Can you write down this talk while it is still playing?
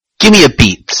Give me a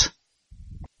beat.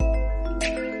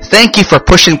 Thank you for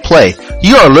pushing play.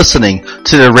 You are listening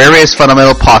to the Rariest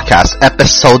Fundamental Podcast,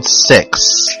 Episode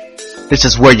 6. This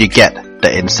is where you get the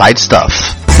inside stuff.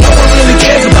 No one really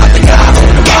cares about the guy on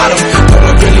the bottom. No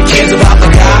one really cares about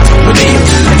the guy beneath.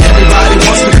 And everybody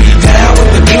wants to be down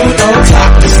with the dude on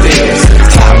top of the stairs.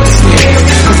 Top of the stairs.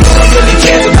 Cause no one really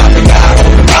cares about the guy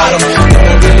on the bottom. No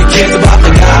one really cares about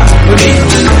the guy beneath.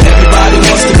 And everybody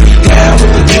wants to be down with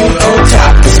the dude on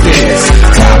top of the stairs.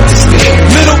 Top of the stairs.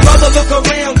 Little brother, look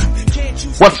around.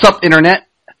 What's up, Internet?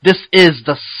 This is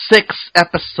the 6th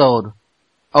episode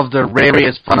of the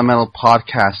Rariest Fundamental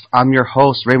Podcast. I'm your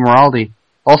host, Ray Moraldi,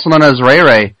 also known as Ray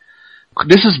Ray.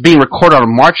 This is being recorded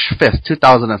on March 5th,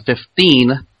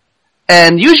 2015,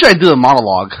 and usually I do a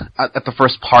monologue at the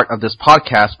first part of this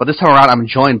podcast, but this time around I'm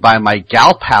joined by my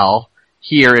gal pal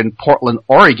here in Portland,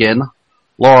 Oregon,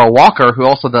 Laura Walker, who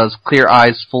also does Clear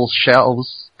Eyes, Full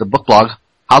Shelves, the book blog.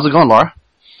 How's it going, Laura?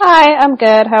 Hi, I'm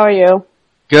good. How are you?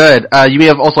 Good. You may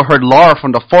have also heard Laura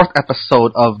from the 4th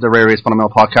episode of the Rariest Fundamental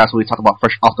Podcast where we talk about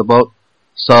Fresh Off the Boat.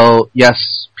 So,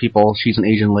 yes, people, she's an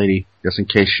Asian lady, just in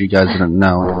case you guys didn't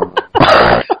know.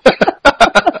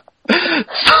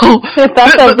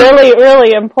 That's a really,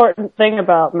 really important thing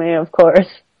about me, of course.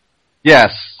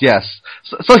 Yes.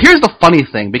 So here's the funny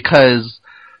thing, because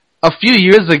a few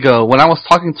years ago, when I was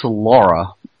talking to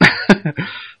Laura,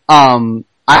 I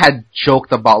had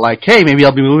joked about, like, hey, maybe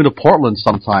I'll be moving to Portland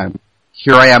sometime.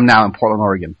 Here I am now in Portland,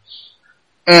 Oregon.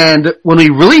 And when we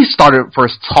really started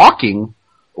first talking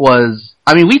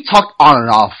we talked on and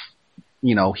off,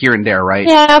 here and there, right?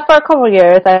 Yeah, for a couple of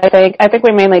years, I think. I think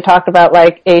we mainly talked about,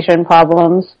 like, Asian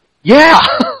problems. Yeah,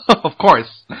 of course.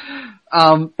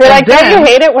 Don't you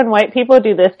hate it when white people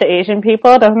do this to Asian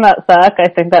people? Doesn't that suck? I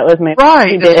think that was maybe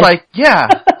right. It's like, yeah,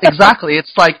 exactly.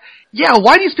 It's like, yeah,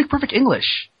 why do you speak perfect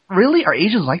English? Really? Are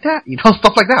Asians like that?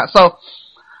 Stuff like that. So,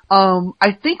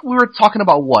 I think we were talking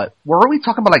about what? Were we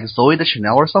talking about, like, Zoe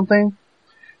Deschanel or something?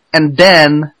 And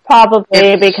then...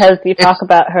 Probably, because you talk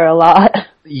about her a lot.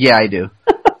 Yeah, I do.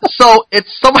 So, it's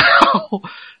somehow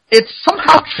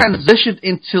transitioned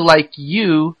into, like,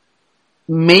 you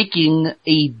making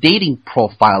a dating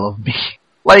profile of me.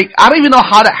 Like, I don't even know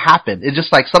how that happened. It's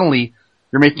just like, suddenly,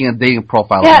 you're making a dating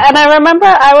profile of me. Yeah, and I remember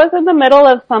I was in the middle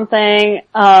of something,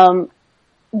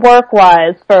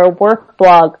 work-wise, for a work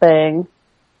blog thing.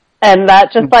 And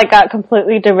that just, like, got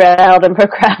completely derailed and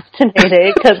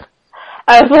procrastinated, because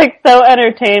I was, like, so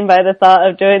entertained by the thought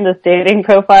of doing this dating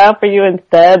profile for you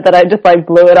instead that I just, like,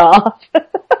 blew it off.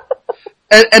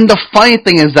 and the funny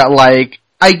thing is that, like,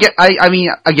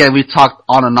 again, we talked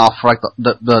on and off for, like,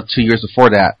 the 2 years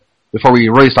before that, before we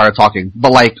really started talking.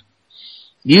 But, like,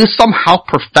 you somehow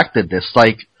perfected this.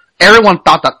 Like, everyone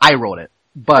thought that I wrote it.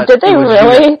 But did they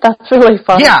really? That's really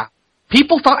funny. Yeah.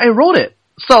 People thought I wrote it.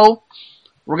 So...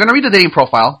 we're going to read the dating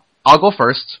profile. I'll go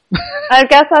first. I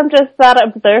guess I'm just that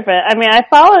observant. I mean, I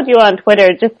followed you on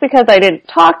Twitter. Just because I didn't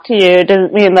talk to you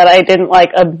didn't mean that I didn't,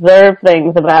 like, observe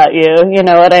things about you. You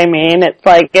know what I mean? It's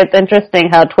like, it's interesting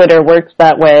how Twitter works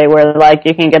that way, where, like,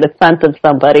 you can get a sense of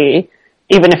somebody,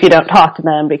 even if you don't talk to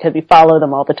them, because you follow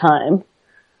them all the time.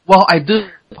 Well, I do.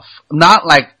 Not,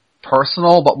 like,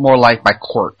 personal, but more like my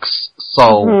quirks.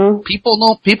 So, people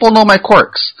know my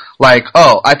quirks. Like,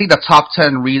 I think the top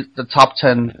 10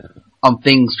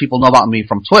 things people know about me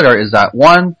from Twitter is that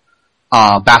 1,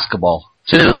 basketball,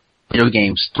 2, video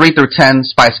games, 3 through 10,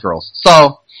 Spice Girls.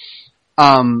 So,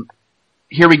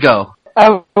 here we go.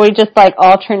 Are we just, like,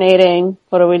 alternating?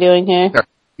 What are we doing here?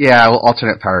 Yeah, we'll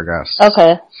alternate paragraphs.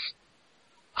 Okay.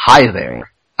 Hi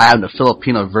there. I am the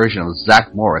Filipino version of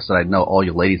Zach Morris that I know all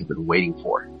you ladies have been waiting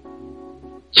for.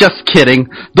 Just kidding.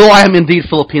 Though I am indeed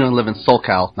Filipino and live in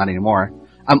SoCal, not anymore,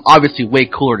 I'm obviously way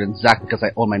cooler than Zach because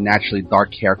I own my naturally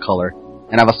dark hair color,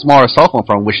 and have a smaller cell phone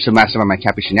from which to mastermind my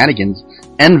campy shenanigans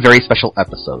and very special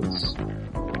episodes.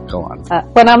 Go on.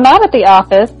 When I'm not at the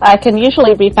office, I can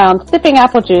usually be found sipping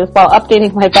apple juice while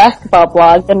updating my basketball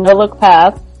blog, The No Look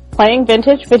Pass, playing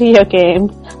vintage video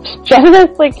games,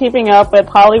 generously keeping up with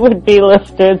Hollywood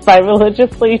B-listers by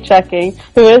religiously checking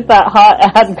who is that hot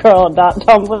ad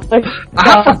girl.tumblr. I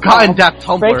have forgotten that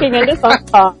Tumblr. Breaking into some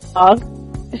songs,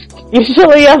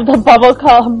 usually of the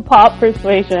bubblegum pop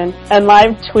persuasion, and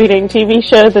live tweeting TV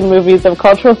shows and movies of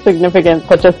cultural significance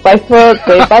such as Spice World,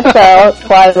 Dave Chappelle,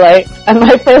 Twilight, and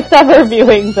my first ever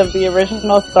viewings of the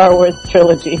original Star Wars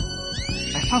trilogy.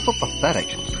 That sounds so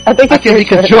pathetic. I think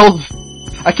it's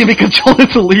I can be controlled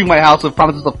into leaving my house with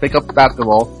promises to pick up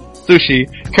basketball, sushi,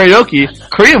 karaoke,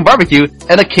 Korean barbecue,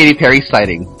 and a Katy Perry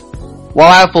sighting. While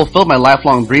I have fulfilled my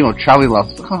lifelong dream of traveling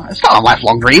it's not a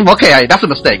lifelong dream. Okay, that's a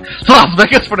mistake. To Las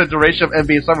Vegas for the duration of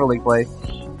NBA Summer League play,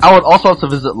 I would also love to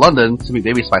visit London to meet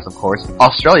Baby Spice, of course,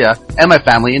 Australia, and my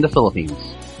family in the Philippines.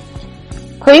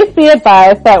 Please be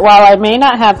advised that while I may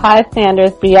not have high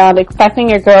standards beyond expecting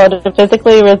your girl to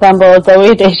physically resemble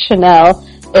Zoe Deschanel,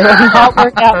 it will not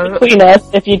work out between us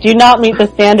if you do not meet the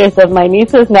standards of my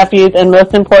nieces, nephews, and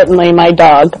most importantly, my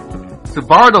dog. To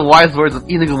borrow the wise words of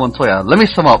Inigo Montoya, let me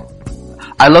sum up.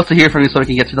 I love to hear from you so we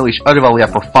can get to know each other while we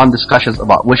have profound discussions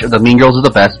about which of the Mean Girls is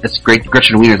the best. It's great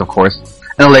Gretchen Wieners, of course,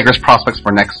 and the Lakers' prospects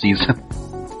for next season.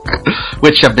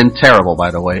 Which have been terrible,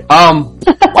 by the way.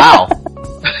 Wow.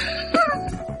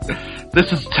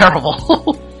 This is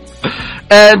terrible.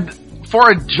 And for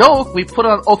a joke, we put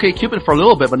on OkCupid for a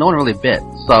little bit, but no one really bit.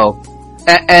 So,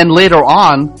 and later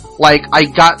on, like, I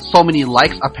got so many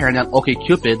likes apparently on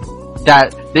OkCupid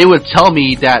that they would tell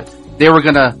me that they were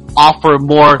gonna offer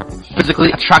more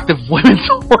physically attractive women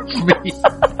towards me.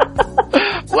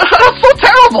 Well, that's so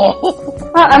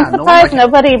terrible! I'm surprised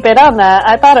nobody bid on that.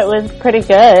 I thought it was pretty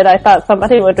good. I thought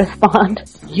somebody would respond.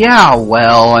 Yeah,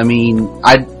 well, I mean,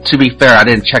 to be fair, I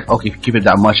didn't check OkCupid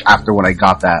that much after when I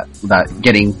got that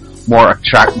getting more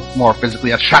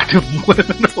physically attractive women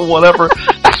or whatever.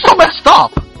 That's so messed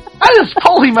up! That is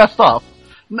totally messed up.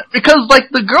 Because, like,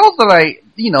 the girls that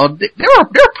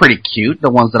they're pretty cute, the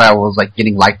ones that I was, like,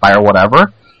 getting liked by or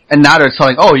whatever. And now they're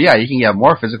telling, oh yeah, you can get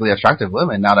more physically attractive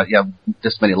women now that you have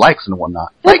this many likes and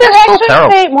whatnot. Did Like, it it's so actually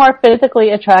terrible. say more physically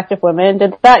attractive women?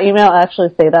 Did that email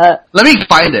actually say that? Let me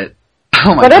find it.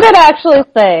 Oh my What did God. it actually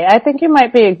say? I think you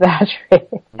might be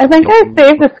exaggerating. I think I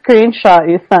saved a screenshot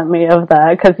you sent me of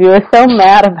that because you were so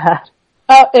mad about it.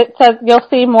 Oh, it says you'll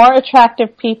see more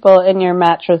attractive people in your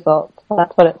match results.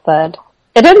 That's what it said.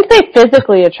 It didn't say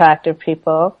physically attractive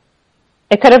people.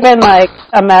 It could have been like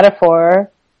a metaphor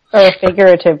or a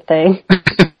figurative thing.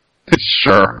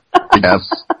 Sure. Yes.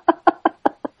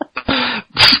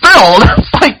 Still,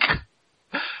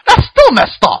 that's still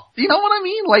messed up. You know what I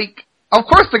mean? Like, of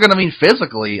course they're gonna mean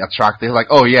physically attractive. Like,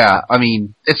 oh yeah, I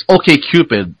mean, it's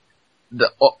OkCupid.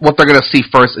 What they're gonna see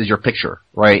first is your picture,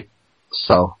 right?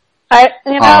 So.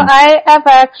 I have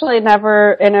actually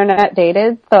never internet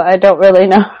dated, so I don't really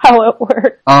know how it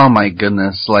works. Oh my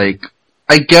goodness, like,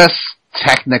 I guess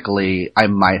technically I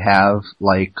might have,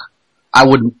 like, I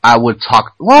would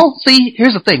talk, well, see,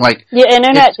 here's the thing, like. You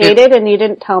internet dated and you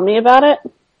didn't tell me about it?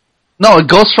 No, it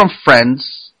goes from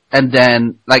friends, and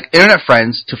then, like, internet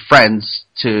friends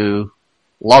to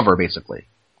lover, basically.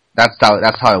 That's how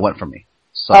it went for me.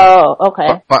 So. Oh,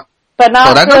 okay. But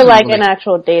not so through, like, really, an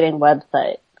actual dating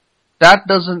website. That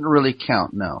doesn't really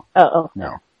count, no. Oh, okay.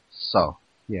 No. So,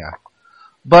 yeah.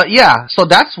 But yeah, so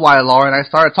that's why Laura and I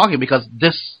started talking, because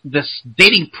this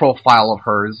dating profile of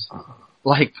hers,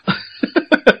 like,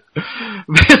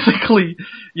 basically,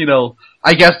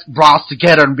 I guess brought us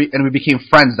together and we became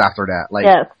friends after that. Like,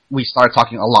 yes. We started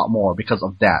talking a lot more because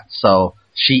of that. So,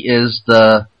 she is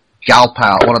the gal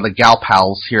pal, one of the gal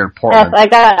pals here in Portland. Yes, I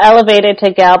got elevated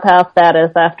to gal pal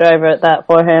status after I wrote that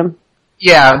for him.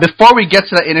 Yeah, before we get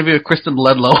to that interview with Kristen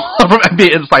Ledlow from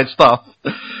NBA Inside Stuff,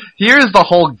 here's the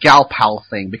whole gal pal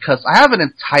thing, because I have an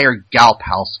entire gal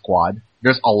pal squad.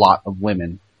 There's a lot of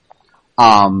women,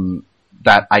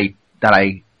 that I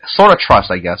sort of trust,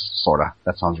 I guess. Sorta.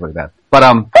 That sounds really bad. But,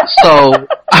 so,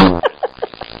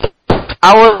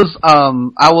 I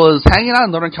was hanging out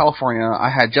in Northern California. I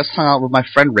had just hung out with my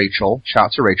friend Rachel. Shout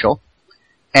out to Rachel.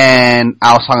 And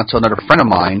I was talking to another friend of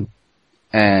mine.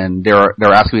 And they were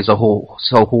asking me, so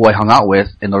who I hung out with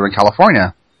in Northern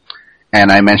California. And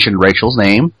I mentioned Rachel's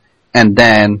name. And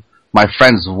then my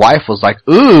friend's wife was like,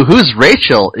 ooh, who's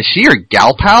Rachel? Is she your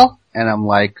gal pal? And I'm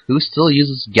like, who still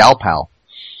uses gal pal?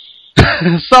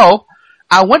 So,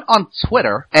 I went on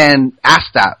Twitter and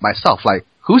asked that myself, like,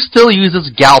 who still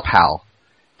uses gal pal?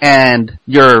 And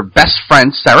your best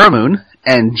friend, Sarah Moon,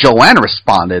 and Joanne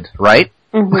responded, right?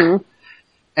 Mm-hmm.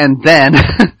 And then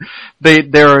they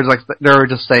were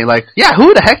just saying, like, yeah,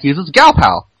 who the heck uses gal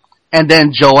pal? And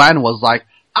then Joanne was like,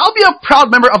 I'll be a proud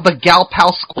member of the gal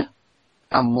pal squad.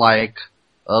 I'm like,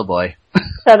 oh boy.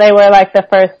 So they were like the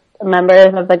first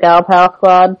members of the gal pal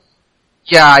squad?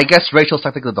 Yeah, I guess Rachel's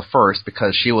technically the first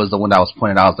because she was the one that was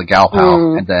pointed out as the gal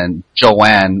pal, and then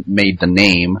Joanne made the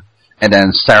name, and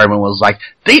then Sarah Moon was like,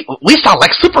 we sound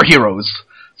like superheroes.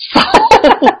 So,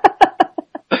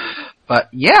 but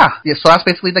yeah, so that's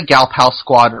basically the gal pal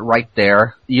squad right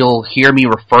there. You'll hear me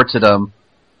refer to them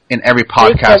in every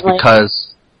podcast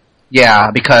because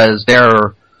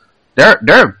they're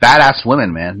badass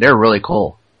women, man. They're really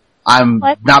cool. I'm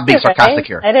not being sarcastic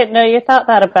here. I didn't know you thought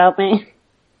that about me.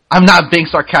 I'm not being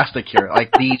sarcastic here.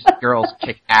 Like, these girls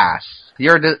kick ass. I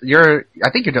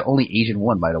think you're the only Asian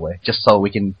one, by the way, just so we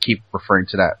can keep referring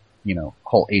to that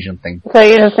whole Asian thing. So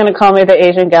you're just gonna call me the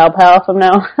Asian gal pal from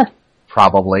now on?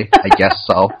 Probably. I guess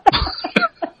so.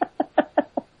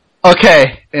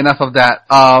 Okay, enough of that.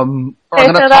 Okay,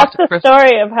 so that's the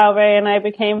story of how Ray and I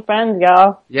became friends,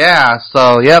 y'all. Yeah,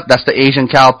 so, yep, that's the Asian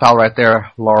gal pal right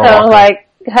there, Laura So, Walker.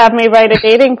 have me write a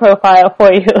dating profile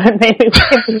for you and maybe we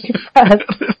can be friends.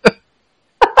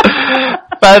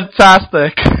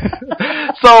 Fantastic.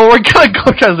 So we're gonna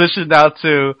go transition now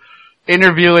to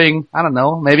interviewing, I don't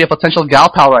know, maybe a potential gal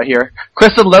pal right here.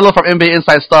 Kristen Lidlow from NBA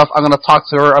Inside Stuff. I'm gonna talk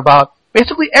to her about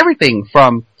basically everything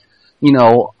from,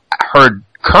 her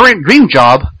current dream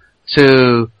job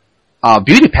to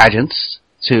beauty pageants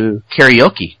to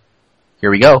karaoke.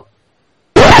 Here we go.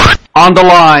 On the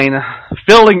line,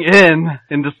 filling in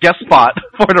this guest spot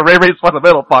for the Ray Ray's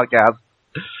Fundamental podcast.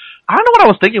 I don't know what I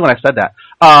was thinking when I said that.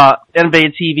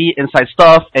 NBA TV, Inside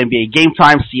Stuff, NBA Game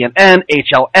Time, CNN,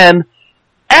 HLN,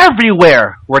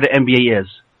 everywhere where the NBA is.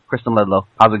 Kristen Lidlow,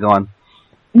 how's it going?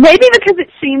 Maybe because it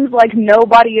seems like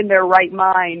nobody in their right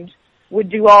mind would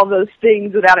do all those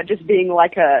things without it just being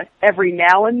like a every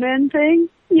now and then thing,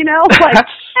 Like,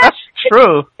 that's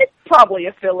true. It's probably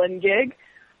a fill-in gig,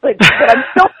 but I'm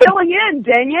still filling in,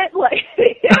 dang it.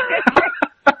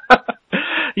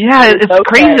 Yeah, it's okay.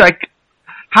 crazy. Like,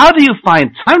 how do you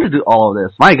find time to do all of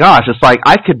this? My gosh, it's like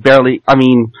I could barely,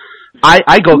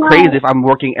 I go crazy if I'm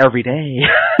working every day.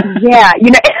 Yeah,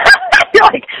 you're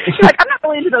like, I'm not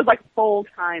really into those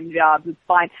full-time jobs. It's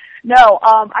fine. No,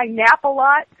 I nap a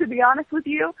lot, to be honest with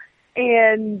you,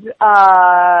 and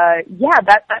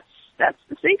that's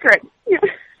the secret.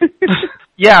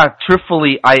 Yeah,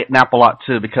 truthfully, I nap a lot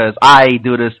too because I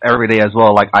do this every day as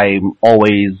well. Like I'm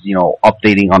always,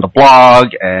 updating on the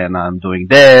blog, and I'm doing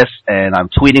this, and I'm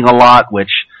tweeting a lot,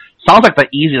 which sounds like the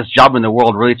easiest job in the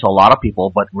world, really, to a lot of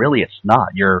people, but really, it's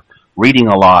not. You're reading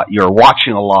a lot, you're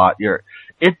watching a lot,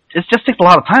 it just takes a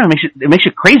lot of time. It makes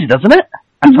you crazy, doesn't it?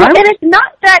 And it's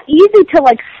not that easy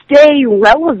to stay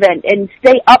relevant and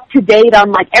stay up to date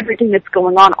on everything that's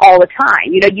going on all the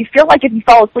time. You feel like if you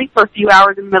fall asleep for a few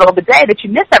hours in the middle of the day that you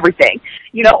miss everything.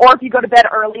 Or if you go to bed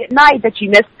early at night that you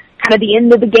miss kind of the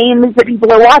end of the games that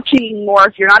people are watching, or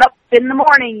if you're not up in the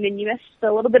morning then you miss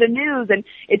a little bit of news. And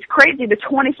it's crazy, the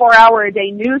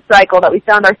 24-hour-a-day news cycle that we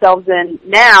found ourselves in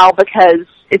now, because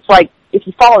it's like if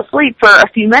you fall asleep for a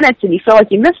few minutes and you feel like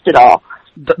you missed it all.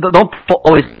 Don't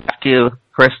always ask you,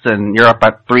 Kristen, you're up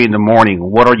at 3 in the morning.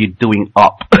 What are you doing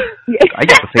up? I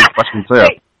get the same question too.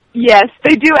 Yes,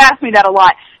 they do ask me that a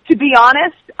lot. To be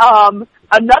honest,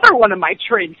 another one of my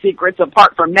trade secrets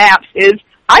apart from naps is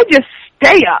I just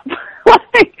stay up.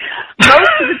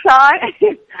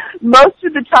 Most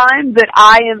of the time that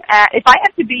I am if I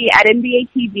have to be at NBA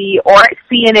TV or at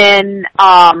CNN,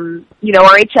 or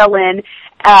HLN,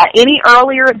 any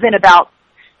earlier than about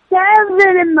 7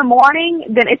 in the morning,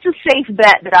 then it's a safe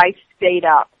bet that I stayed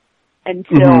up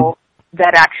until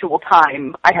that actual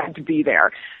time I had to be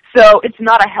there. So it's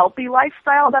not a healthy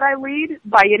lifestyle that I lead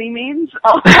by any means.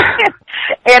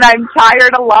 And I'm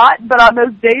tired a lot, but on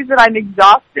those days that I'm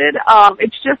exhausted,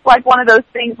 it's just like one of those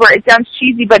things where it sounds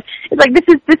cheesy, but it's like this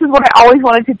is what I always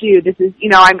wanted to do. This is,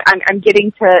 I'm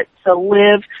getting to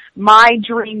live my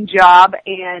dream job,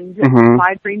 and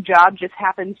my dream job just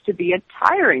happens to be a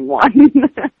tiring one.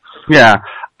 Yeah.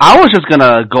 I was just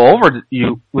gonna go over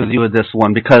with you with this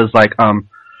one because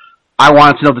I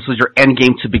wanted to know if this was your end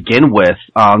game to begin with.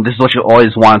 This is what you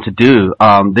always wanted to do.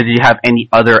 Did you have any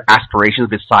other aspirations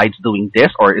besides doing this,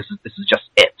 or is this just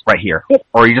it right here?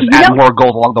 Or you just add more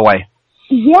goals along the way?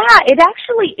 Yeah, it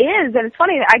actually is. And it's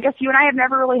funny, I guess you and I have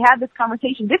never really had this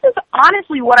conversation. This is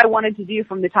honestly what I wanted to do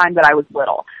from the time that I was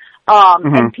little.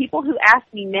 And people who ask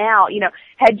me now,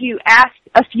 had you asked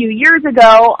a few years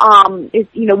ago,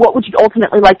 what would you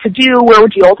ultimately like to do? Where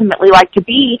would you ultimately like to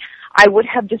be? I would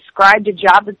have described a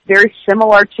job that's very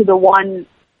similar to the one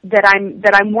that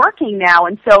I'm working now.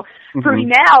 And so for me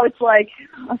now, it's like,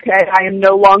 okay, I am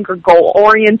no longer goal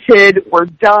oriented. We're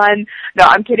done. No,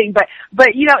 I'm kidding. But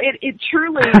it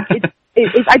truly,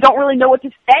 I don't really know what to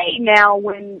say now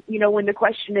when the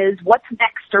question is what's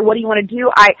next or what do you want to do?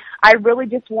 I really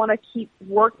just want to keep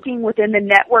working within the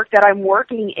network that I'm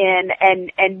working in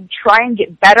and try and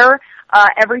get better,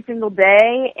 every single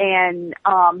day and,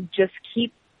 just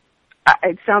keep,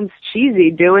 it sounds cheesy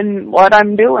doing what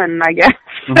I'm doing, I guess.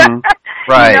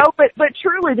 Right. But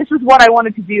truly this is what I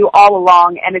wanted to do all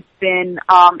along, and it's been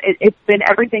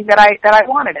everything that I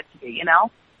wanted it to be,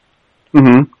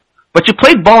 But you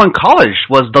played ball in college.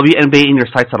 Was WNBA in your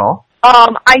sights at all?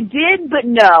 I did, but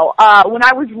no. When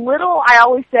I was little, I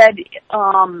always said,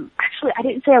 actually, I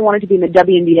didn't say I wanted to be in the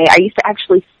WNBA. I used to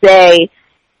actually say,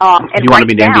 And you want to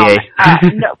be in the NBA?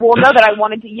 That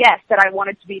I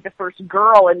wanted to be the first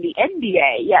girl in the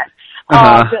NBA. Yes.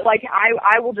 But like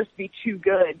I will just be too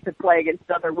good to play against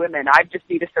other women. I just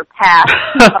need to surpass.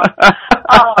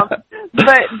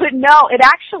 But no, it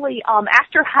actually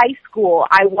after high school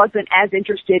I wasn't as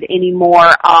interested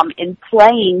anymore in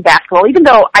playing basketball, even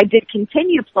though I did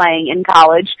continue playing in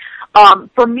college.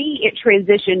 For me, it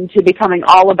transitioned to becoming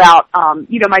all about,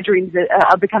 my dreams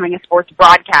of becoming a sports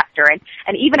broadcaster.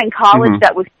 And even in college,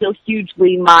 that was still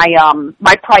hugely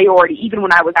my priority, even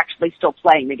when I was actually still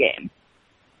playing the game.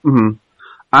 Mm-hmm.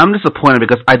 I'm disappointed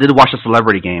because I did watch a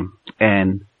Celebrity Game,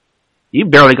 and you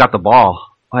barely got the ball.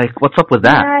 Like, what's up with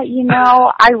that?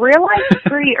 I realized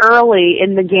pretty early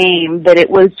in the game that it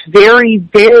was very,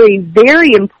 very,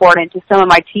 very important to some of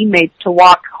my teammates to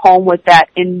walk home with that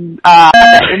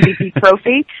MVP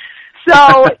trophy.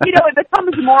 So, it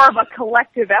becomes more of a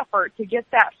collective effort to get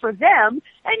that for them,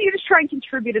 and you just try and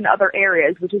contribute in other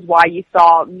areas, which is why you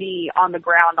saw me on the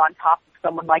ground on top of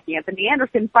someone like Anthony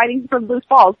Anderson fighting for loose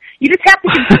balls. You just have to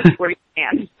contribute where you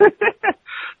can.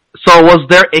 So was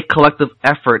there a collective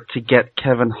effort to get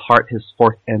Kevin Hart his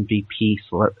fourth MVP,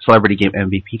 Celebrity Game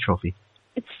MVP trophy?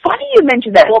 It's funny you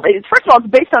mentioned that. Well, first of all, it's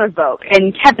based on a vote,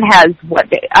 and Kevin has,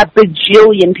 a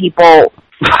bajillion people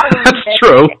That's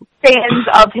true. fans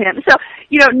of him. So,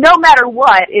 no matter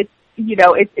what, it's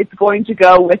going to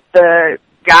go with the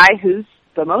guy who's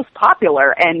the most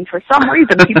popular, and for some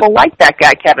reason, people like that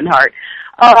guy, Kevin Hart.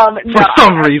 For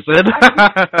some reason.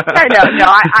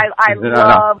 I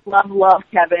love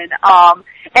Kevin.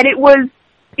 And it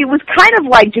was kind of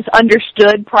like just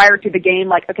understood prior to the game,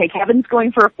 like, okay, Kevin's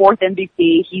going for a fourth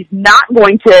MVP. He's not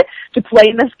going to play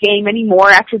in this game anymore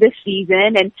after this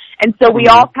season. And so we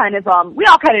all kind of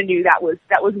knew that was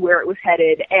where it was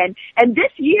headed. And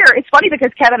this year, it's funny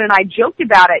because Kevin and I joked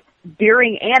about it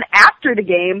during and after the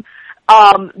game,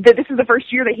 that this is the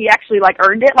first year that he actually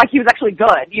earned it, he was actually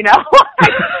good,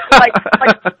 like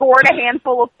scored a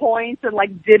handful of points and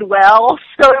did well.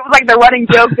 So it was the running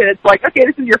joke that it's okay,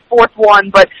 this is your fourth one,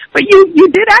 but you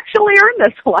did actually earn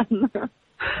this one.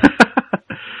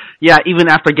 Yeah, even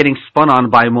after getting spun on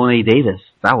by Monet Davis.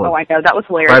 That was I know, that was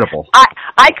hilarious. Incredible.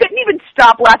 I couldn't even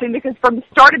stop laughing because from the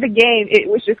start of the game it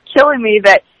was just killing me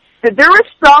that there was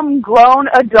some grown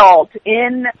adult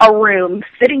in a room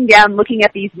sitting down looking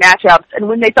at these matchups, and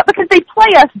when because they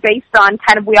play us based on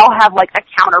we all have a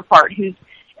counterpart who's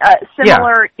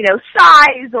similar,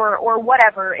 size or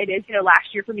whatever it is.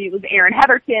 Last year for me it was Erin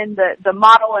Heatherton, the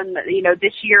model, and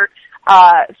this year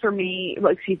for me,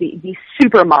 the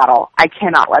supermodel. I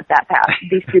cannot let that pass.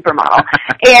 The supermodel.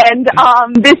 And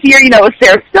this year, it was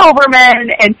Sarah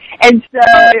Silverman, and so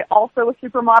also a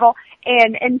supermodel.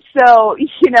 And so,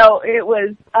 it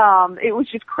was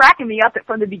just cracking me up that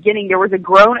from the beginning there was a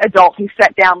grown adult who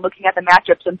sat down looking at the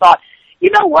matchups and thought,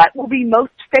 you know what will be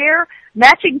most fair?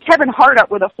 Matching Kevin Hart up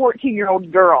with a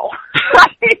 14-year-old girl.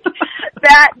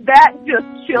 That just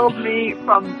killed me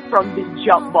from the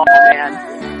jump ball,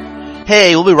 man.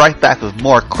 Hey, we'll be right back with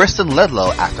more Kristen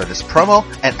Ledlow after this promo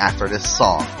and after this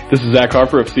song. This is Zach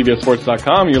Harper of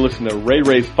CBSSports.com. You're listening to Ray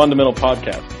Ray's Fundamental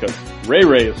Podcast because Ray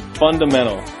Ray is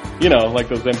fundamental. Like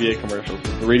those NBA commercials.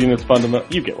 Reading is fundamental.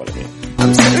 You get what I mean.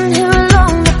 I'm sitting here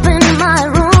alone up in my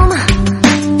room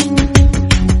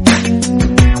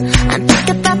and think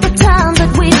about the time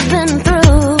that we've been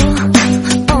through.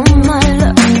 Oh my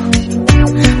love,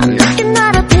 I'm looking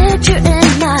at a picture in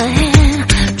my hand,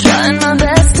 trying my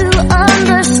best to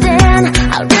understand.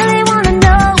 I really want to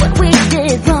know what we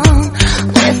did wrong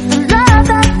with the love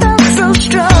that felt so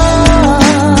strong.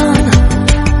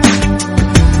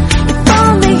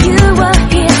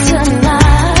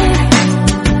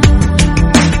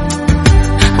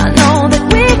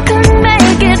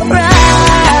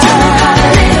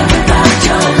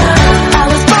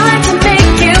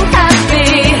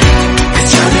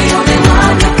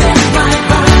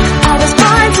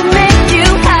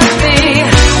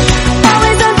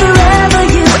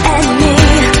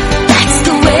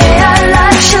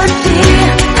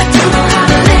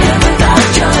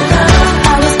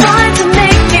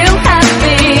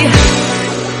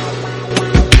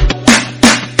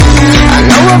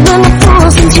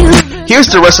 Here's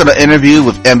the rest of the interview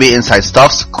with NBA Inside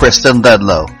Stuff's Kristen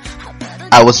Ledlow.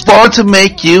 I was born to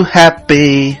make you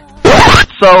happy.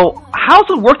 So, how's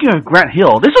it working with Grant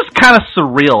Hill? This is kind of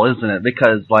surreal, isn't it?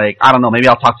 Because, I don't know, maybe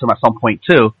I'll talk to him at some point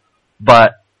too.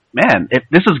 But, man, if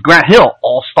this is Grant Hill,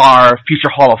 All-Star, future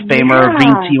Hall of Famer,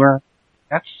 Dream-Teamer.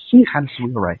 That's kind of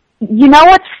surreal, right? You know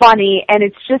what's funny, and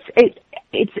it's just,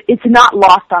 it's not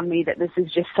lost on me that this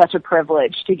is just such a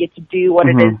privilege to get to do what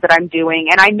it is that I'm doing.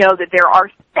 And I know that there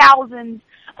are thousands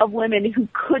of women who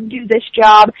could do this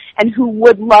job and who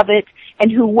would love it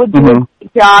and who would do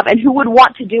a job and who would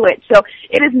want to do it. So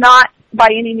it is not by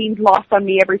any means lost on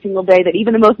me every single day that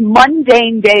even the most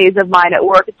mundane days of mine at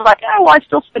work, it's like, oh, well, I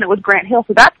still spend it with Grant Hill,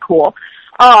 so that's cool.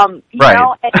 You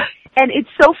know, and it's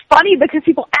so funny because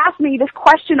people ask me this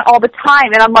question all the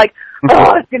time, and I'm like,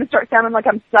 oh, it's going to start sounding like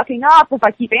I'm sucking up if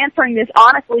I keep answering this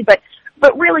honestly, but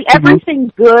really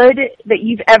everything good that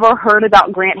you've ever heard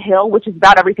about Grant Hill, which is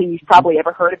about everything you've probably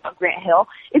ever heard about Grant Hill,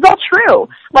 is all true.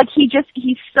 Like, he's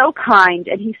so kind,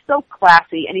 and he's so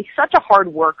classy, and he's such a hard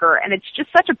worker, and it's just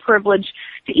such a privilege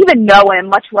to even know him,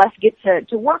 much less get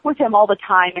to work with him all the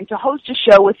time and to host a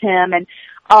show with him. And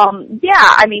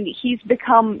I mean, he's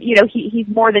become, you know, he's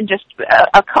more than just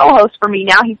a co-host for me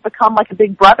now. He's become like a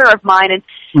big brother of mine, and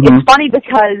it's funny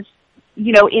because,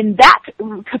 you know, in that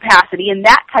capacity, in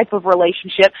that type of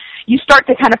relationship, you start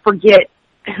to kind of forget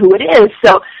who it is.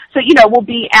 So you know, we'll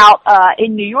be out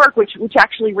in New York, which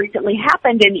actually recently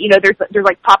happened, and you know, there's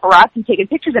like paparazzi taking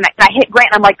pictures, and I hit Grant,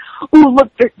 and I'm like, ooh,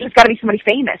 look, there's got to be somebody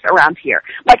famous around here,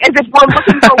 like as if we're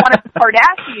looking for one of the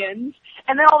Kardashians.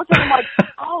 And then all of a sudden I'm like,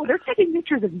 oh, they're taking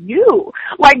pictures of you.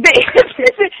 Like,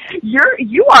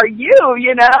 you are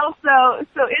you know?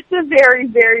 So it's a very,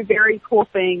 very, very cool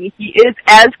thing. He is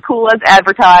as cool as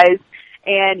advertised.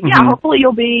 And yeah, hopefully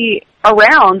you'll be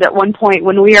around at one point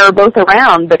when we are both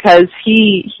around, because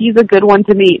he's a good one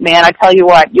to meet, man. I tell you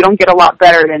what, you don't get a lot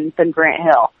better than Grant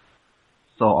Hill.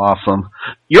 So awesome.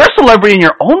 You're a celebrity in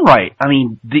your own right. I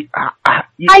mean, it's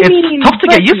tough to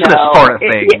get used to this sort of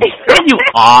thing. And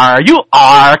you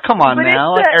are. Come on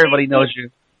now. Everybody knows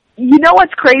you. You know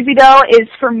what's crazy, though, is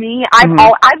for me, I've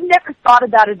never thought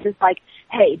about it as like,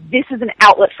 hey, this is an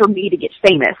outlet for me to get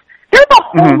famous. There's a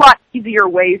whole lot easier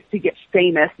ways to get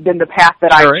famous than the path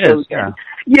that I've chosen. Yeah.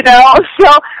 You know,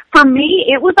 so for me,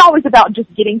 it was always about just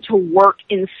getting to work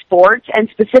in sports, and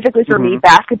specifically for me,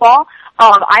 basketball.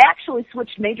 I actually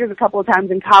switched majors a couple of times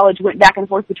in college, went back and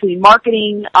forth between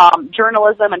marketing,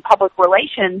 journalism, and public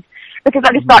relations, because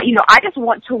I just thought, you know, I just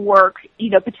want to work,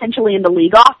 you know, potentially in the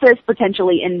league office,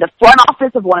 potentially in the front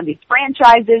office of one of these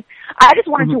franchises. I just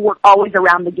wanted to work always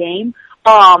around the game.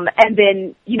 And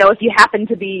then, you know, if you happen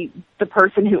to be the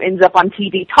person who ends up on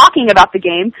TV talking about the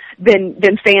game, then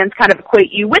fans kind of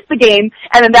equate you with the game,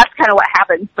 and then that's kind of what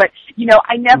happens. But, you know,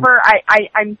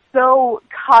 I'm so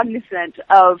cognizant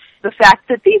of the fact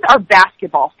that these are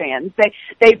basketball fans.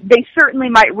 They certainly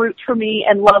might root for me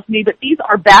and love me, but these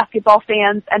are basketball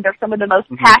fans, and they're some of the most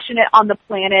passionate on the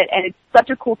planet, and it's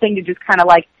such a cool thing to just kind of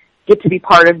like get to be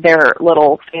part of their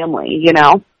little family, you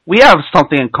know? We have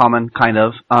something in common, kind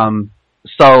of.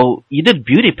 So you did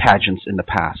beauty pageants in the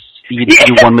past. You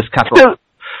won Miss Capital.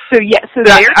 So there's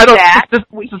that. This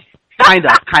is kind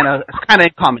of in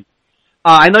common.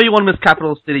 I know you won Miss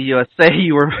Capital City USA.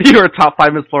 You were top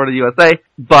 5 Miss Florida USA.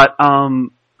 But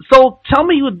so tell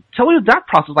me that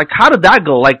process. Like, how did that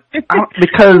go? Like,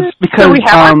 because so we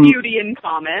have our beauty in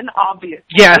common, obviously.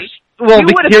 Yes. Well,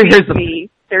 here's the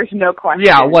me. There's no question.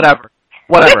 Yeah. Whatever.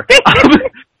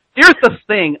 Here's the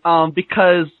thing.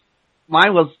 Because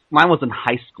mine was in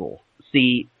high school.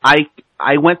 See,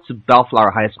 I went to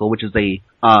Bellflower High School, which is a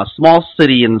small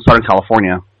city in Southern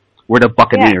California. We're the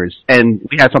Buccaneers, and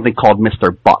we had something called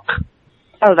Mr. Buck.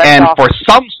 Oh, that's and awesome.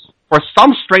 for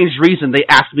some strange reason, they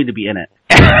asked me to be in it.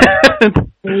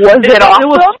 Was it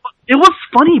awesome? It was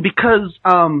funny because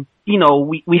you know,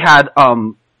 we had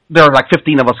there were like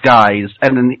 15 of us guys,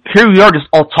 and then here we are just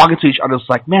all talking to each other. It's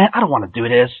like, man, I don't want to do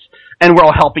this. And we're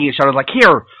all helping each other, like,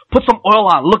 here, put some oil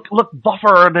on, look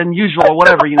buffer than usual, or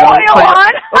whatever, you know. Oil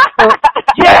on?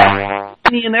 Yeah,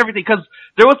 and everything, because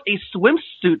there was a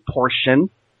swimsuit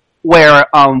portion where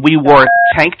we wore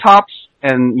tank tops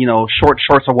and, you know, short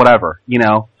shorts or whatever, you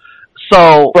know.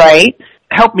 So, right.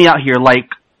 Help me out here, like,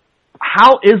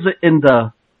 how is it in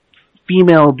the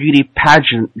female beauty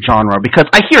pageant genre? Because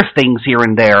I hear things here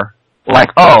and there, like,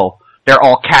 oh, they're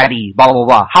all catty, blah, blah,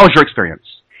 blah. How was your experience?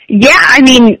 Yeah, I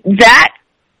mean, that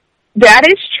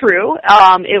is true.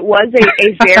 It was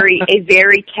a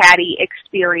very catty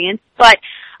experience, but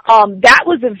that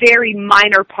was a very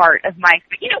minor part of my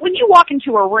experience. You know, when you walk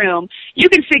into a room, you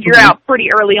can figure out pretty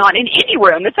early on, in any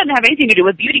room, this doesn't have anything to do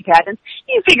with beauty pageants,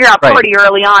 you can figure out pretty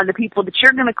early on the people that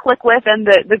you're going to click with and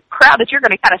the crowd that you're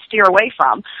going to kind of steer away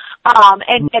from.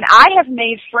 And I have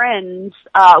made friends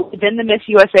within the Miss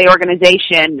USA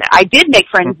organization. I did make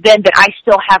friends then that I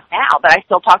still have now, that I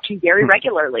still talk to very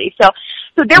regularly. So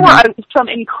there were some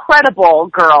incredible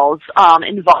girls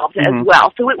involved as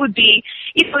well. So it would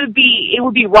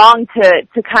be wrong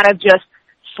to kind of just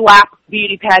slap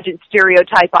beauty pageant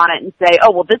stereotype on it and say,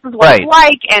 oh, well, this is what it's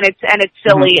like, and it's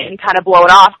silly, and kind of blow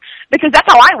it off. because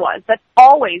that's how I was. That's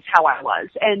always how I was.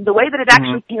 And the way that it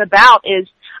actually came about is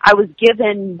I was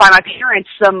given by my parents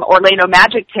some Orlando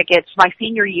Magic tickets my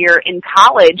senior year in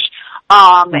college,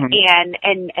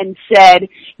 and said,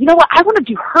 you know what, I want to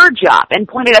do her job, and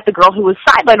pointed at the girl who was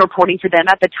sideline reporting for them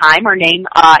at the time. Her name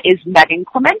is Megan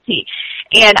Clementi.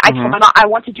 And I told my mom, I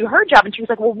want to do her job. And she was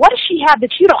like, well, what does she have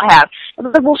that you don't have? And I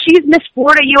was like, well, she's Miss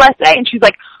Florida USA. And she's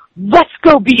like, let's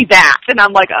go be that. And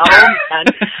I'm like, oh man.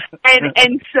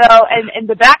 and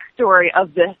the backstory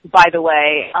of this, by the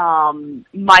way,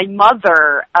 my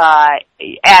mother,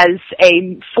 as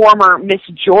a former Miss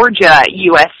Georgia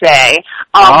USA,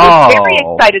 was very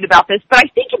excited about this, but I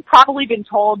think it probably been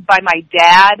told by my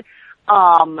dad,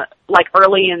 like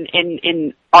early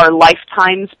in our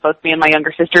lifetimes, both me and my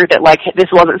younger sister, that like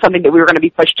this wasn't something that we were going to be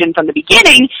pushed in from the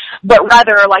beginning, but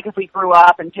rather like if we grew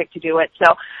up and picked to do it.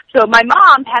 So my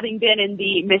mom, having been in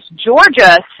the Miss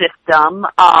Georgia system,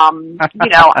 you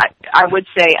know, I would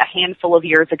say a handful of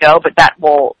years ago, but that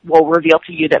will reveal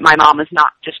to you that my mom is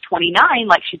not just 29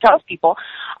 like she tells people.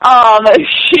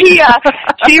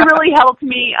 She really helped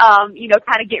me, you know,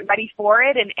 kind of get ready for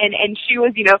it, and she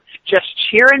was, you know, just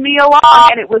cheering me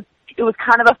along, and it was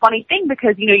kind of a funny thing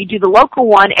because, you know, you do the local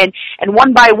one and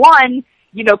one by one,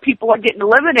 you know, people are getting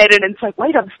eliminated and it's like,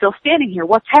 wait, I'm still standing here.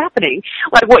 What's happening?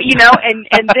 Like what, you know, and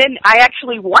then I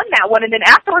actually won that one. And then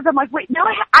afterwards I'm like, wait, no,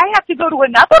 I have to go to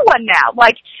another one now.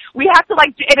 Like we have to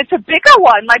like, and it's a bigger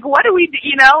one. Like what do we do,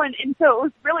 you know? And so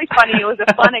it was really funny. It was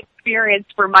a fun experience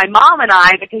for my mom and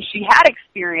I because she had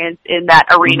experience in that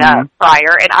arena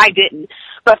prior and I didn't.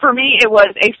 But for me, it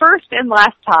was a first and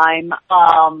last time,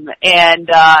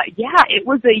 yeah, it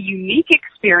was a unique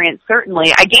experience,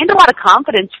 certainly. I gained a lot of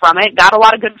confidence from it, got a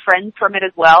lot of good friends from it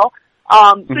as well.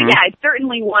 So yeah, it's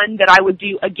certainly one that I would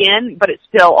do again, but it's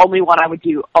still only one I would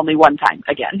do only one time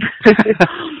again.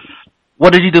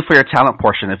 What did you do for your talent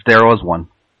portion, if there was one?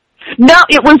 No,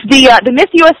 it was the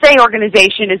Miss USA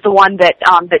organization is the one that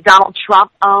Donald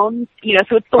Trump owns. You know,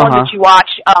 so it's the one that you watch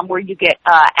where you get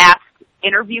asked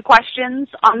interview questions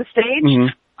on the stage.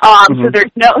 So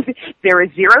there is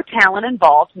zero talent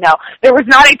involved. No, there was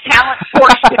not a talent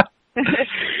portion.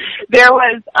 There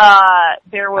was,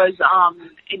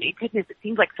 and goodness, it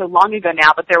seems like so long ago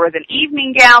now, but there was an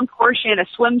evening gown portion, a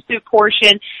swimsuit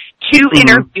portion, 2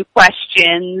 interview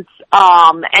questions,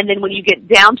 and then when you get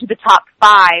down to the top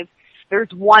 5, there's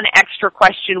one extra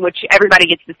question, which everybody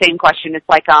gets the same question. It's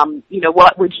like, you know,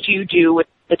 what would you do with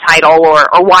the title, or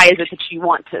why is it that you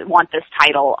want this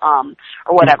title,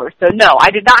 or whatever. So no,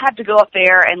 I did not have to go up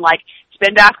there and like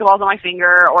spin basketballs on my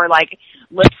finger or like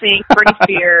lip sync Britney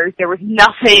Spears. There was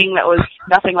nothing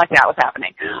like that was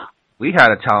happening. We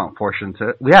had a talent portion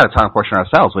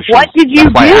ourselves. What did you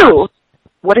do?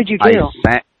 What did you do?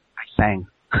 I sang.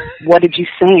 What did you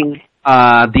sing?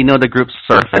 Do you know the group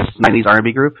Surface, 90s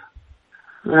R&B group?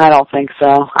 I don't think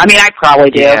so. I mean, I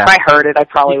probably do. Yeah. If I heard it, I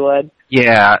probably would.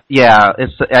 Yeah.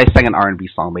 I sang an R&B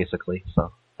song basically,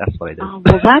 so that's what I did. Oh,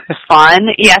 well, that's fun.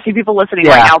 Yeah, see, people listening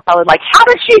right now are probably like, how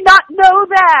does she not know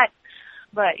that?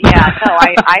 But yeah, no,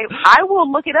 I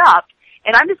will look it up,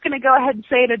 and I'm just going to go ahead and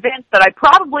say in advance that I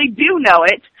probably do know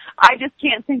it. I just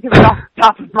can't think of it off the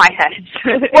top of my head.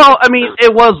 Well, I mean,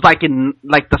 it was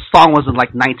the song was in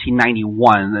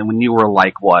 1991, and when you were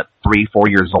like, what, 3-4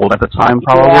 years old at the time,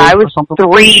 probably? Yeah, I was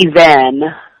 3 then.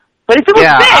 But if it was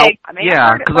big, I may have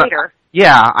heard it later.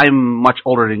 I'm much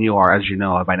older than you are, as you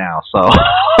know by now, so.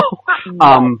 We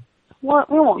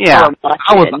won't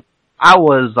I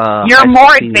was, You're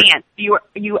more advanced.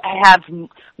 You have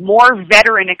more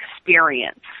veteran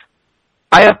experience.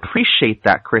 I appreciate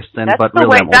that, Kristen, that's but the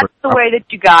really way, that's the way that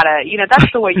you gotta,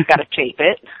 that's the way you gotta shape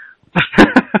it.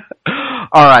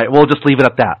 All right, we'll just leave it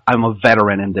at that. I'm a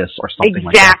veteran in this, or something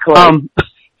exactly. Like that.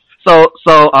 So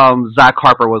Zach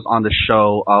Harper was on the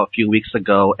show a few weeks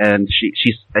ago, and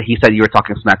he said you were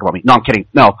talking smack about me. No, I'm kidding.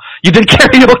 No, you did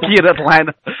karaoke in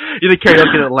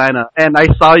Atlanta. And I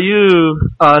saw you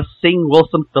sing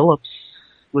Wilson Phillips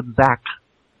with Zach.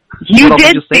 You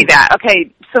did see that.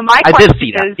 Okay, so my question did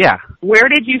see that. Yeah. Where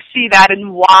did you see that,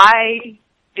 and why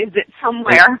is it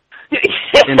somewhere?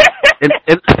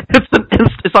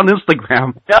 It's on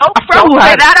Instagram. Nope, don't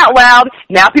say that out loud.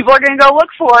 Now people are going to go look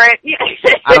for it.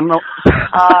 I don't know.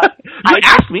 I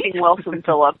asked me. Wilson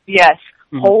Phillips. Yes.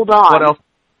 Hold on.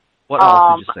 What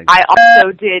else did you sing? I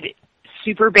also did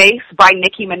Super Bass by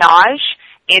Nicki Minaj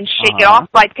and Shake It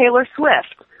Off by Taylor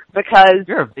Swift because,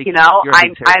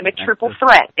 I'm a triple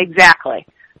threat. Exactly.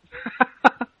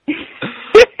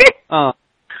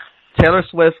 Taylor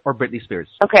Swift or Britney Spears?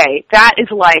 Okay, that is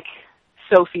like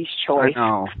Sophie's choice. I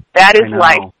know. That is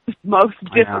like the most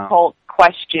difficult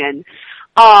question.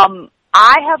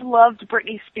 I have loved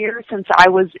Britney Spears since I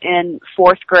was in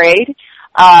 4th grade.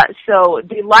 So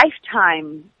the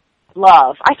lifetime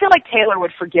love, I feel like Taylor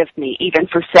would forgive me even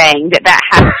for saying that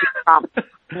has to come,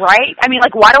 right? I mean,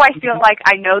 like, why do I feel like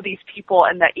I know these people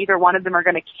and that either one of them are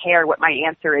going to care what my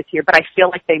answer is here, but I feel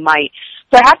like they might.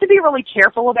 So I have to be really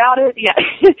careful about it. Yeah.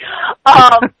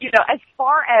 As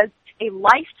far as a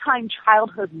lifetime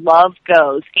childhood love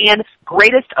goes, and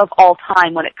greatest of all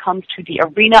time when it comes to the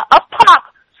arena of pop,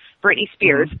 Britney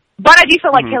Spears. But I do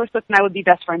feel like Taylor Swift and I would be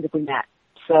best friends if we met.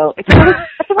 So it's a really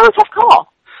tough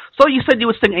call. So you said you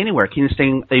would sing anywhere. Can you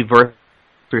sing a verse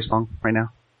for your song right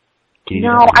now?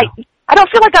 No, I don't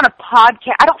feel like on a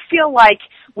podcast. I don't feel like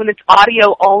when it's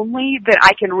audio only that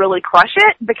I can really crush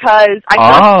it, because I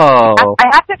feel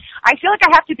I feel like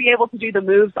I have to be able to do the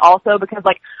moves also, because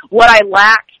like what I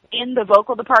lack in the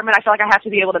vocal department, I feel like I have to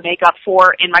be able to make up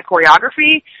for in my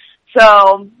choreography.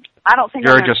 So I don't think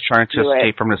you're just trying to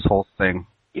escape from this whole thing.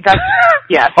 Yes.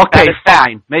 Okay,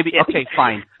 fine. Maybe. Okay,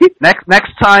 fine.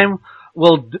 Next time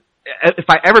if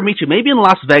I ever meet you, maybe in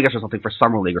Las Vegas or something for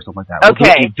Summer League or something like that.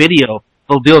 Okay. We'll do a video.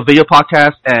 We'll do a video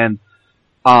podcast, and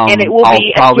it will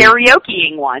be a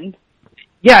karaokeing one.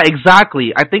 Yeah,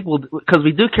 exactly. I think because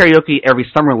we do karaoke every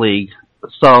Summer League,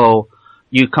 so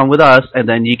you come with us, and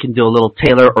then you can do a little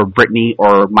Taylor or Britney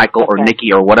or Michael or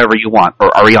Nicki or whatever you want, or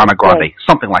Ariana Grande,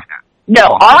 something like that. No,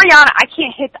 Ariana, I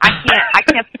can't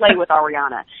play with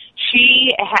Ariana.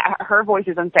 Her voice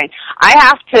is insane. I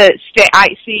have to stay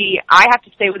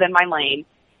within my lane,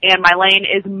 and my lane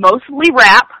is mostly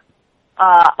rap,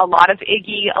 a lot of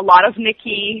Iggy, a lot of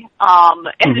Nicki, and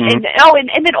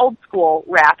then old school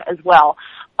rap as well.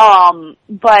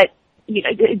 But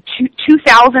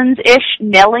 2000s-ish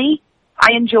Nelly,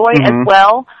 I enjoy as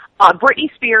well. Britney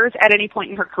Spears at any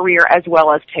point in her career, as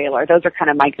well as Taylor. Those are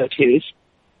kind of my go-tos.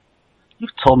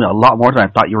 You've told me a lot more than I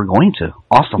thought you were going to.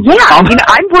 Awesome. Yeah, I'm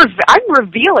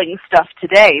revealing stuff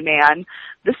today, man.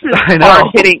 This is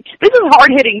hard-hitting. This is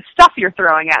hard-hitting stuff you're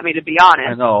throwing at me, to be honest.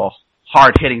 I know.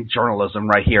 Hard-hitting journalism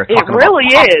right here. It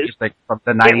really is. From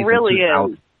the 90s it really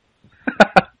and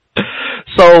 2000s. is.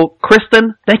 So,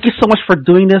 Kristen, thank you so much for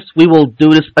doing this. We will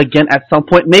do this again at some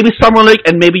point. Maybe Summer League,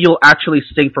 and maybe you'll actually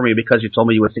sing for me, because you told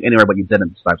me you would sing anywhere, but you didn't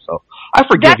this time, so I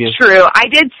forgive you. That's true. I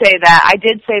did say that. I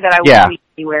would sing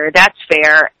anywhere. That's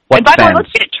fair. And by the way,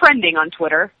 let's get it trending on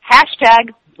Twitter.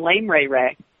 #Blame Ray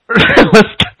Ray.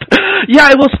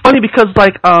 Yeah, it was funny because,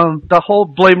 like, the whole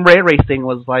Blame Ray Ray thing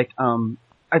was, like,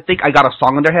 I think I got a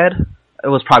song in their head. It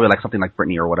was probably, like, something like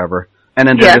Britney or whatever. And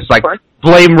then they're just like,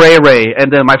 Blame Ray Ray.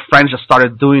 And then my friends just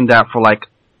started doing that for, like,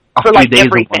 a few days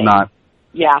and whatnot.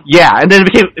 Yeah. Yeah, and then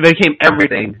it became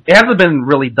everything. It hasn't been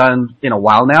really done in a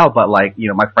while now, but, like,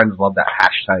 my friends love that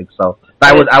hashtag. So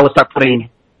I would start putting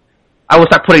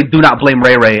Do Not Blame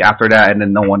Ray Ray after that, and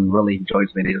then no one really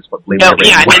joins me. They just put Blame Ray Ray.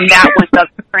 Yeah, and then that one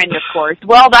doesn't trend, of course.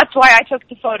 Well, that's why I took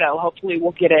the photo. Hopefully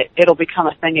we'll get it. It'll become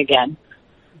a thing again.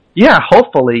 Yeah,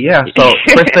 hopefully, yeah. So,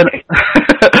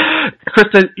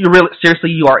 Kristen, you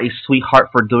are a sweetheart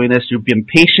for doing this. You've been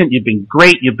patient. You've been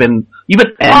great. You've been.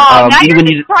 Now you're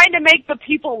just trying to make the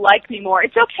people like me more.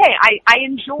 It's okay. I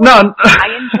enjoy. No. I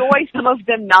enjoy some of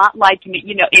them not liking me.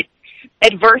 It's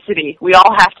adversity. We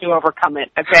all have to overcome it.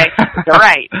 Okay, it's all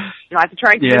right. You don't have to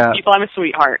try and convince people I'm a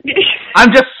sweetheart.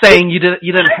 I'm just saying you didn't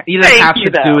have to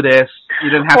do this. You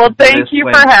didn't have to do this. Well, thank you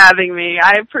for having me.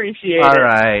 I appreciate it. All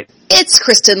right. It's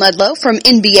Kristen Ledlow from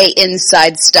NBA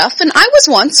Inside Stuff, and I was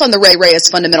once on the Ray Ray is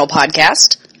Fundamental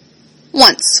podcast.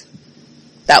 Once.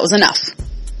 That was enough.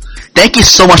 Thank you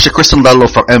so much to Kristen Ledlow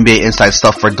from NBA Inside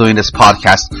Stuff for doing this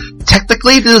podcast.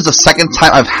 Technically, this is the second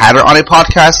time I've had her on a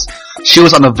podcast. She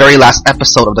was on the very last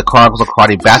episode of the Chronicles of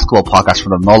Karate basketball podcast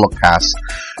from the No Look Pass.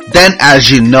 Then, as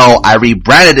you know, I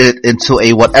rebranded it into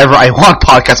a Whatever I Want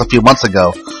podcast a few months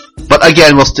ago. But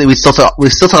again, we still talk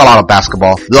a lot of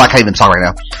basketball. I can't even talk right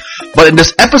now. But in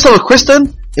this episode with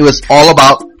Kristen, it was all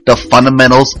about the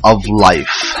fundamentals of life.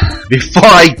 Before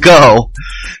I go,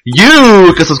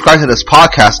 you can subscribe to this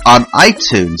podcast on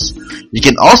iTunes. You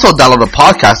can also download the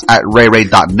podcast at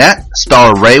rayray.net,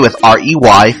 spell Ray with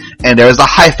R-E-Y, and there is a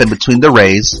hyphen between the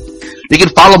Rays. You can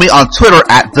follow me on Twitter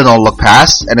at The No Look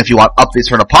Pass, and if you want updates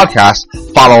from the podcast,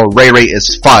 follow Ray Ray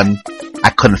is Fun.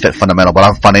 I couldn't fit fundamental, but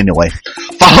I'm fun anyway.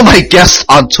 Follow my guests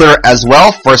on Twitter as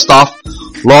well. First off,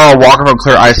 Laura Walker from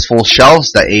Clear Eyes Full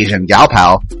Shelves, the Asian gal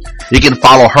pal. You can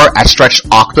follow her at Stretch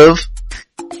Octave.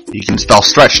 You can spell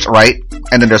stretched, right?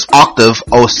 And then there's Octave,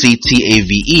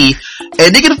 O-C-T-A-V-E.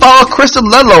 And you can follow Kristen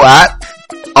Ledlow at,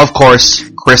 of course,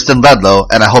 Kristen Ledlow,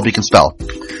 and I hope you can spell.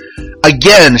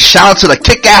 Again, shout out to the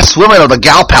kick-ass women of the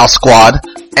Gal Pal Squad,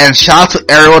 and shout out to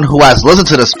everyone who has listened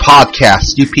to this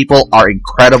podcast. You people are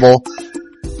incredible.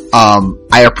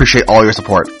 I appreciate all your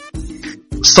support.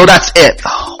 So that's it.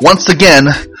 Once again,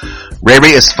 Ray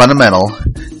Ray is fundamental,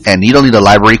 and you don't need a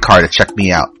library card to check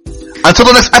me out. Until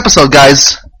the next episode,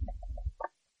 guys.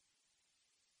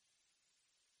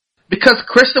 Because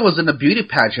Krista was in the beauty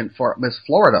pageant for Miss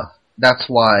Florida. That's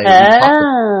why we talked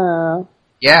about it.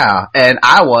 Yeah, and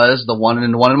I was the one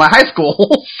in my high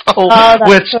school. So,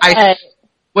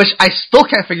 which I still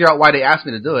can't figure out why they asked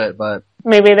me to do it, but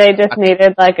maybe they just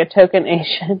needed like a token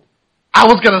Asian. I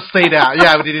was gonna say that.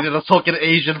 Yeah, we needed a token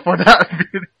Asian for that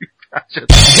beauty pageant.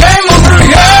 Game over,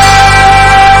 yeah!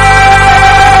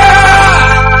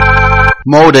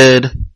 Moded.